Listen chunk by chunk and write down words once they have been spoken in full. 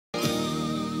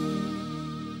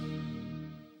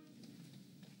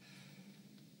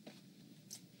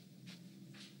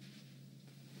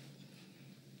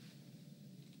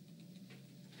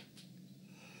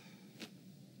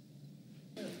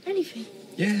anything?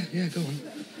 Yeah, go on.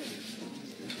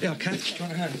 Yeah, Kath, do you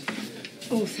want a hand?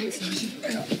 Oh, thanks, Nigel.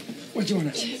 Yeah. Where do you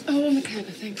want it? Oh, on the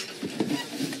counter, thanks.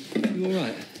 You all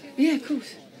right? Yeah, of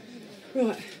course.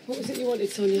 Right, what was it you wanted,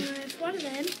 Sonia? One of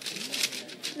them.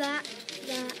 That, and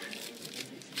that.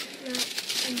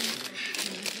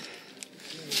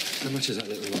 How much is that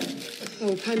little lot?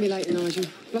 Oh, pay me later, Nigel.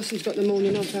 Blossom's got the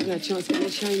morning off. I haven't had a chance to get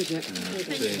any change yet.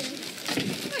 Hey,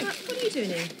 what are you doing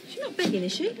here? She's not begging,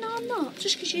 is she? No, I'm not.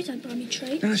 Just because you don't buy me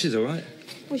treats. No, she's all right.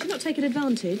 Well, she's not taking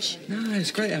advantage. No,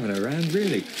 it's great having her around,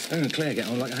 really. Her and Claire get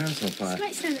on like a house on fire. It's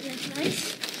great staying at their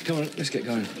place. Come on, let's get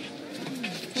going.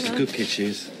 She's a good kid, she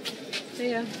is.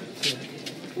 Yeah.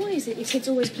 Why is it your kids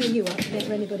always play you up,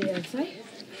 never anybody else, eh?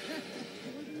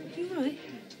 You all right?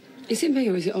 Is it me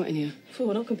or is it hot in here?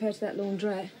 Oh, not compared to that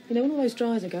laundrette. You know, when all those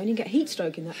dryers are going, you can get heat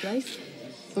stroke in that place.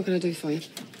 What can I do for you?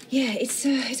 Yeah,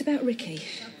 it's about Ricky.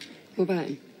 What about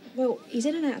him? Well, he's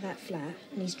in and out of that flat,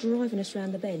 and he's driving us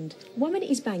round the bend. 1 minute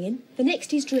he's banging, the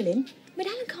next he's drilling. I mean,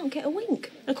 Alan can't get a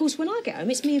wink. And of course, when I get home,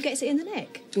 it's me who gets it in the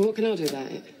neck. Well, what can I do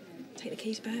about it? Take the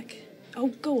keys back. Oh,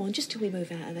 go on, just till we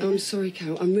move out of there. I'm sorry,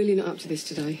 Carol. I'm really not up to this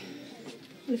today.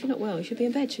 Well, if you're not well, you should be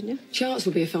in bed, shouldn't you? Charts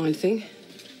would be a fine thing.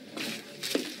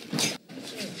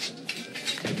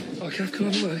 Oh, Kath, come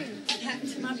on, boy. What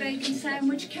happened to my bacon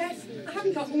sandwich, Kath? I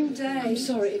haven't got all day. I'm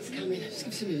sorry, it's coming. Just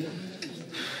give us a minute.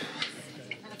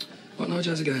 What,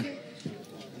 Nigel, how's it going?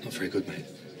 Not very good, mate.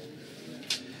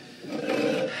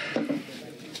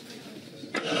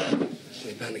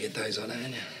 You're bound to get days like that, ain't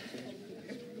you?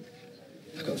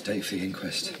 I've got a date for the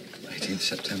inquest, 18th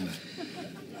September.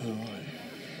 All right.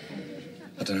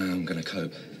 I don't know how I'm going to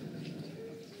cope.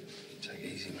 Take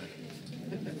it easy, man.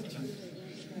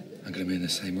 I'm going to be in the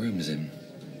same room as him.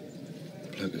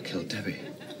 The bloke who killed Debbie.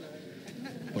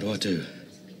 What do I do?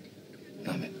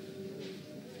 Nothing.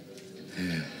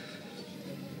 Yeah.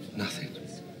 Nothing.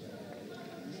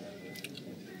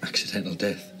 Accidental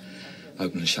death.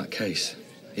 Open and shut case.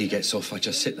 He gets off, I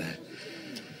just sit there.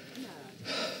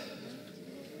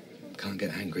 Can't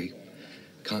get angry.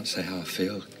 Can't say how I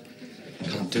feel.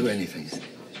 Can't do anything.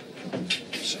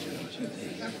 Sorry, Nigel.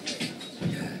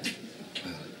 Yeah.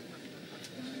 Well,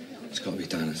 it's got to be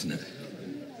done, hasn't it?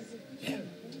 Yeah.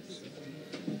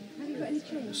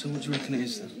 So what do you reckon it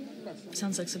is, then?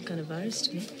 Sounds like some kind of virus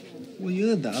to me. Well, you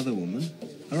heard that other woman.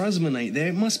 Her husband ain't there.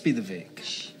 It must be the Vic.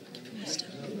 Shh. I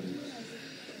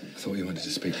thought you wanted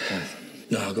to speak to Kath.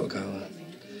 No, I've got to go.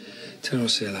 Tell her I'll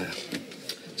see you later.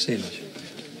 See you, Nigel.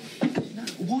 No,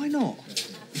 why not?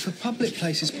 If a public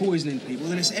place is poisoning people,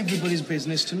 then it's everybody's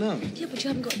business to know. Yeah, but you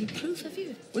haven't got any proof, have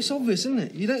you? Well, it's obvious, isn't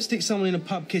it? You don't stick someone in a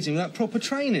pub kitchen without proper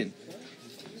training.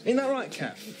 Ain't that right,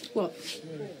 Kath? What?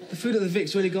 The food at the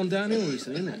Vic's really gone downhill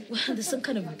recently, isn't it? Well, there's some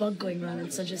kind of bug going round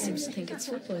and Sandra seems to think it's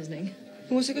food poisoning.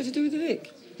 What's it got to do with the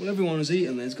Vic? Well, everyone who's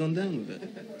eaten there's gone down with it.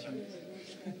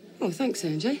 Oh, thanks,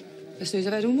 Angie. Best news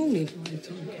I've had all morning.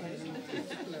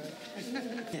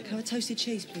 Yeah, can I have a toasted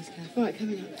cheese, please, Kath? Right,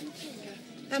 coming up.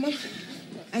 Hey, Mum.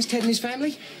 How's Ted and his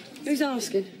family? Who's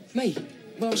asking? Me.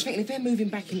 Well, I was thinking if they're moving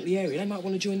back into the area, they might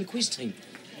want to join the quiz team.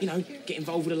 You know, get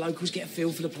involved with the locals, get a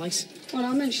feel for the place. Well,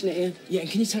 I'll mention it here. Yeah, and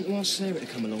can you tell them to ask Sarah to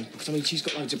come along? Because, I mean, she's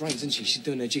got loads of brains, hasn't she? She's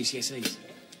doing her GCSEs.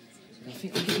 And I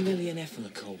think I'll give Nellie and Ethel a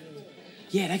call.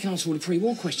 Yeah, they can answer all the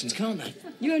pre-war questions, can't they?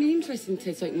 You're only interested in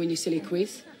Ted so you can win your silly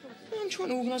quiz. Well, I'm trying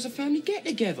to organise a family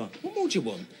get-together. What more do you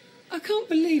want? I can't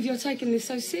believe you're taking this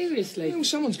so seriously. Well,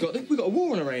 someone's got it. We've got a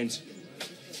war on our hands.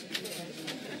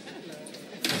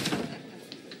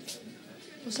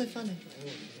 What's so funny?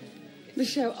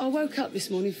 Michelle, I woke up this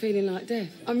morning feeling like death.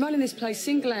 I'm running this place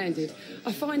single-handed.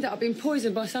 I find out I've been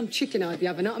poisoned by some chicken eyed the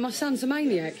other night and my son's a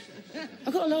maniac.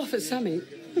 I've got to laugh at something.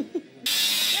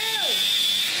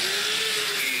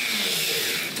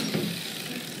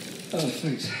 Oh,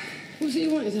 thanks. What was it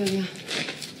you wanted earlier?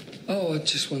 Oh, I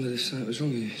just wondered if something was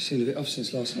wrong. You seemed a bit off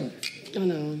since last night. I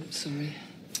know, I'm sorry.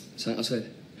 Something I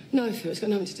said? No, Phil, it's got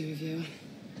nothing to do with you.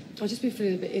 I've just been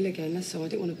feeling a bit ill again, that's all. I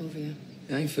didn't want to bother you.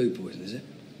 It ain't food poison, is it?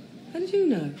 How did you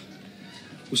know?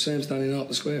 Well, Sam's done in Art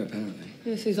the Square, apparently.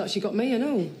 Yeah, seems like she got me and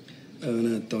all. Her and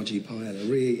her dodgy pie, they're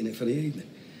re-eating it for the evening.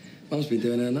 Mum's been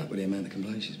doing her nut with the amount of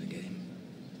complaints she's been getting.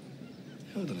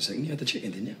 Hold on a second, you had the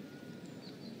chicken, didn't you?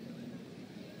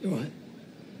 You all right?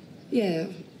 Yeah,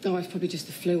 oh, it's probably just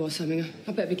the flu or something.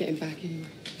 I better be getting back anyway.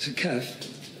 So, Kath,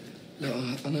 look,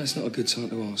 I know it's not a good time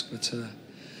to ask, but,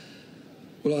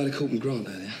 well, I had a call from Grant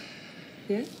earlier.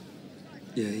 Yeah?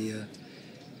 Yeah,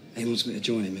 he wants me to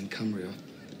join him in Cumbria.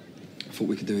 I thought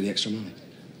we could do with the extra money.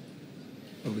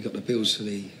 Well, we got the bills for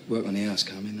the work on the house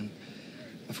coming, and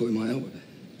I thought we might help with it.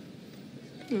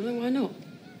 Oh, why not?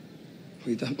 Well,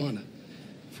 you don't mind it?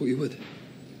 I thought you would.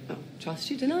 Oh, trust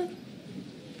you, don't I?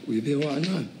 Will you be all right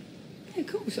alone? Yeah, of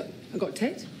course. I got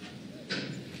Ted.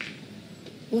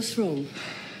 What's wrong?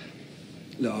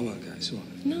 Look, I won't go, it's all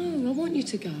right. No, I want you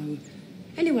to go.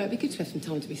 Anyway, it'd be good to have some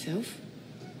time to myself.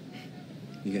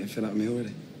 You getting fed up with me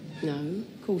already? No,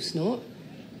 of course not.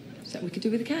 Is that what we could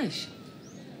do with the cash?